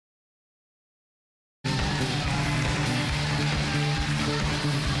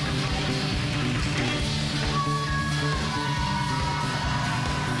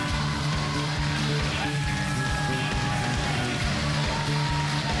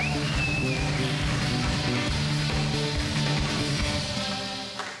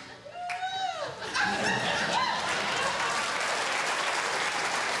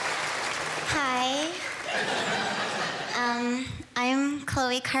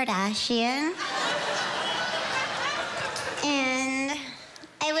Khloe Kardashian. And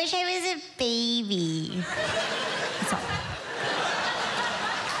I wish I was a baby. That's all.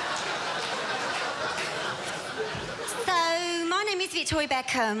 So, my name is Victoria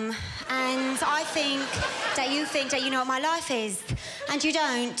Beckham, and I think that you know what my life is, and you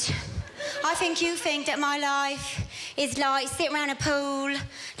don't. I think you think that my life is like sitting around a pool,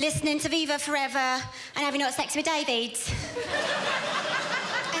 listening to Viva Forever, and having hot sex with David.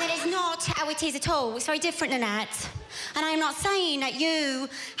 And that is not how it is at all. It's very different than that. And I am not saying that you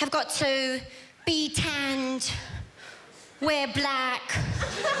have got to be tanned, wear black,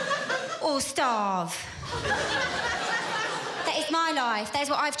 or starve. That is my life. That is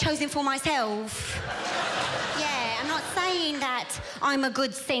what I've chosen for myself. Yeah, I'm not saying that I'm a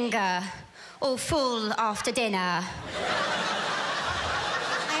good singer or full after dinner.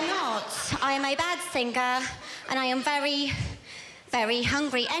 I'm not. I am a bad singer, and I am very, very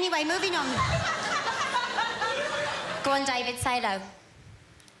hungry. Anyway, moving on. Go on, David, say hello.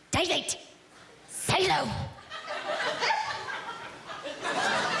 David, say hello.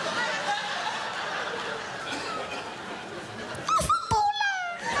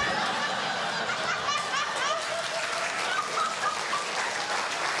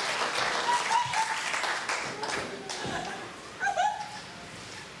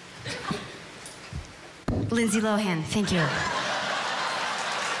 Lindsay Lohan, thank you.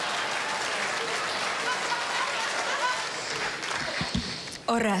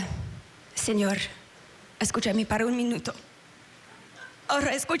 Ahora, señor, escúchame para un minuto.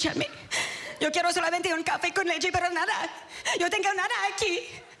 Ahora, escúchame. Yo quiero solamente un café con leche, pero nada. Yo tengo nada aquí.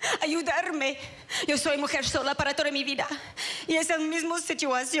 Ayudarme. Yo soy mujer sola para toda mi vida. Y es la misma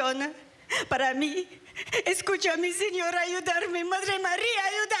situación para mí. Escúchame, señor, ayudarme. Madre María,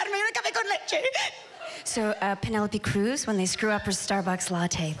 ayudarme. Un café con leche. So, Penelope Cruz, when they screw up her Starbucks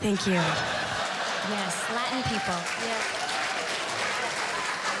latte. Thank you. Yes, Latin people. Yeah.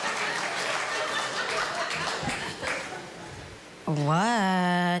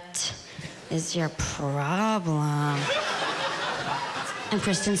 What is your problem? I'm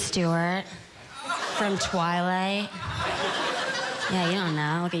Kristen Stewart from Twilight. Yeah, you don't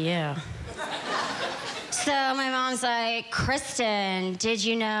know. Look at you. So my mom's like, Kristen, did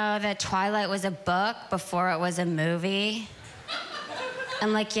you know that Twilight was a book before it was a movie?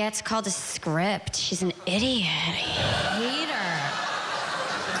 I'm like, yeah, it's called a script. She's an idiot. I hate her.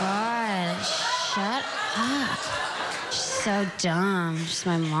 God, shut up. She's so dumb. She's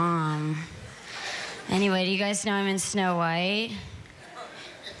my mom. Anyway, do you guys know I'm in Snow White?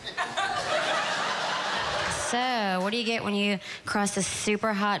 So, what do you get when you cross a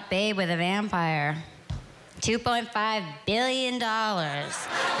super hot babe with a vampire? $2.5 billion. And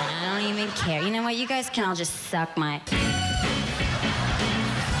I don't even care. You know what? You guys can all just suck my...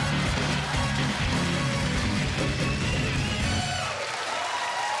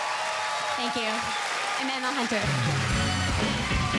 Thank you. I'm Emma Hunter.